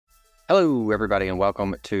Hello, everybody, and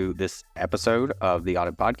welcome to this episode of the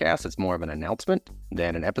Audit Podcast. It's more of an announcement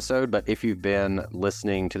than an episode, but if you've been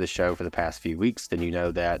listening to the show for the past few weeks, then you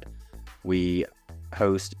know that we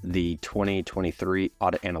host the 2023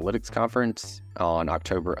 Audit Analytics Conference on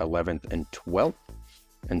October 11th and 12th.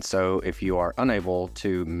 And so if you are unable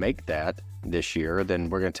to make that this year, then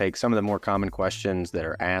we're going to take some of the more common questions that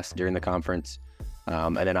are asked during the conference,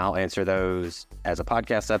 and then I'll answer those as a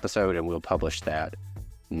podcast episode, and we'll publish that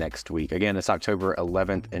next week. Again, it's October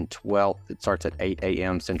 11th and 12th. It starts at 8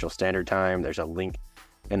 a.m. Central Standard Time. There's a link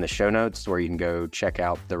in the show notes where you can go check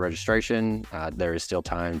out the registration. There is still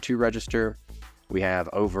time to register. We have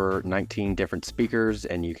over 19 different speakers,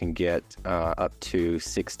 and you can get up to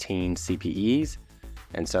 16 CPEs.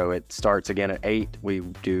 And so it starts again at 8. We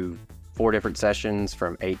do 4 different sessions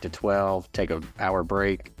from 8 to 12, take an hour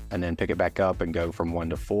break, and then pick it back up and go from 1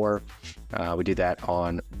 to 4. We do that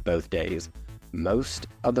on both days. Most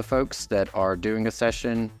of the folks that are doing a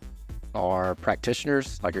session are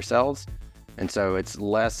practitioners like yourselves. And so it's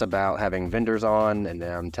less about having vendors on and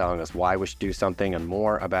them telling us why we should do something, and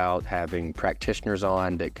more about having practitioners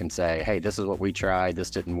on that can say, hey, this is what we tried, this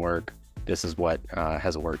didn't work, this is what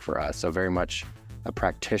has worked for us. So very much a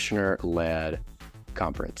practitioner-led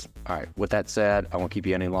conference. All right, with that said, I won't keep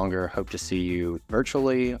you any longer. Hope to see you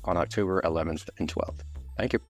virtually on October 11th and 12th. Thank you.